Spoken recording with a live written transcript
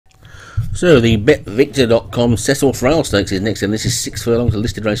So the BetVictor.com Cecil Frail Stakes is next, and this is 6 furlongs, a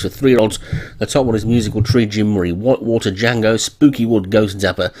listed race for 3 odds. The top one is Musical Tree, Jim Murray, Whitewater Django, Spooky Wood, Ghost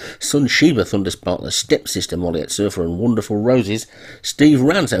Zapper, Sun Sheba, Thunder Sparkler, Stepsister, Molly at Surfer, and Wonderful Roses, Steve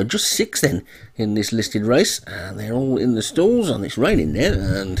Rand. So just 6 then in this listed race, and they're all in the stalls, and it's raining there,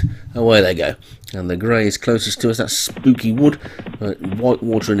 and away they go. And the grey is closest to us, that's Spooky Wood.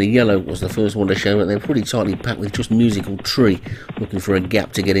 Whitewater in the yellow was the first one to show, but they're pretty tightly packed with just Musical Tree, looking for a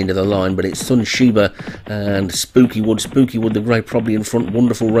gap to get into the line, but it's Sun Sheba and Spooky Wood, the grey probably in front,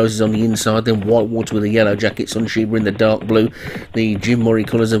 Wonderful Roses on the inside, then Whitewater with a yellow jacket, Sun Sheba in the dark blue, the Jim Murray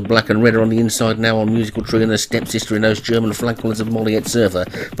colours of black and red are on the inside now on Musical Tree, and the Stepsister in those German flag colours of Molly at Surfer,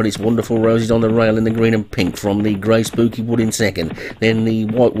 but it's Wonderful Roses on the rail in the green and pink from the grey Spooky Wood in second, then the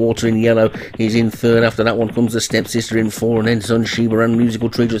Whitewater in yellow is in third. After that one comes the Stepsister in 4, and then Sun Sheba and Musical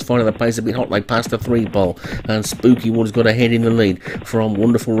Tree just finding the pace a bit hot. They passed the 3 pole, and Spooky Wood's got a head in the lead from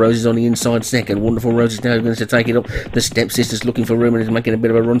Wonderful Roses on the inside second. Wonderful Roses now going to take it up. The Stepsister's looking for room and is making a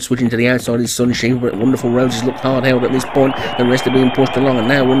bit of a run, switching to the outside is Sun Sheba, but Wonderful Roses look hard held at this point. The rest are being pushed along, and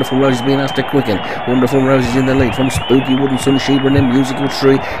now Wonderful Roses being asked to quicken. Wonderful Roses in the lead from Spooky Wood and Sun Sheba, and then Musical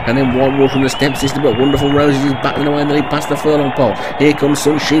Tree, and then Whitewater and the Stepsister, but Wonderful Roses is battling away in the lead past the furlong pole. Here comes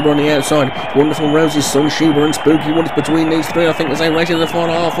Sun Sheba on the outside. Wonderful Roses, Sun Sheba and Spooky Wood. It's between these three. I think as they race into the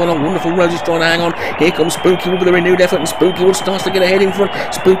final half furlong. Wonderful Roses trying to hang on. Here comes Spooky Wood with a renewed effort, and Spooky Wood starts to get ahead in front.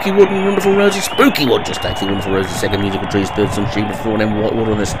 Spooky Wood and Wonderful Roses. Spooky Wood just takes it. Wonderful Roses second, Musical Tree's third, Sun Sheba 4, and then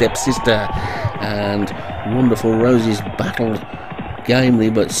Whitewater and the Stepsister. And Wonderful Roses battled gamely,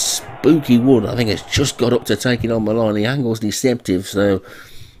 but Spooky Wood, I think, has just got up to take it on the line. The angle's deceptive, so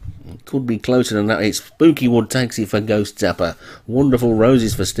it could be closer than that. It's Spooky Wood takes it for Ghost Zapper. Wonderful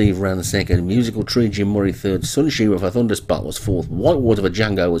Roses for Steve Rand second. Musical Tree, Jim Murray third. Sun Sheba for Thunder Sparkler was fourth. Whitewater for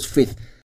Django was fifth.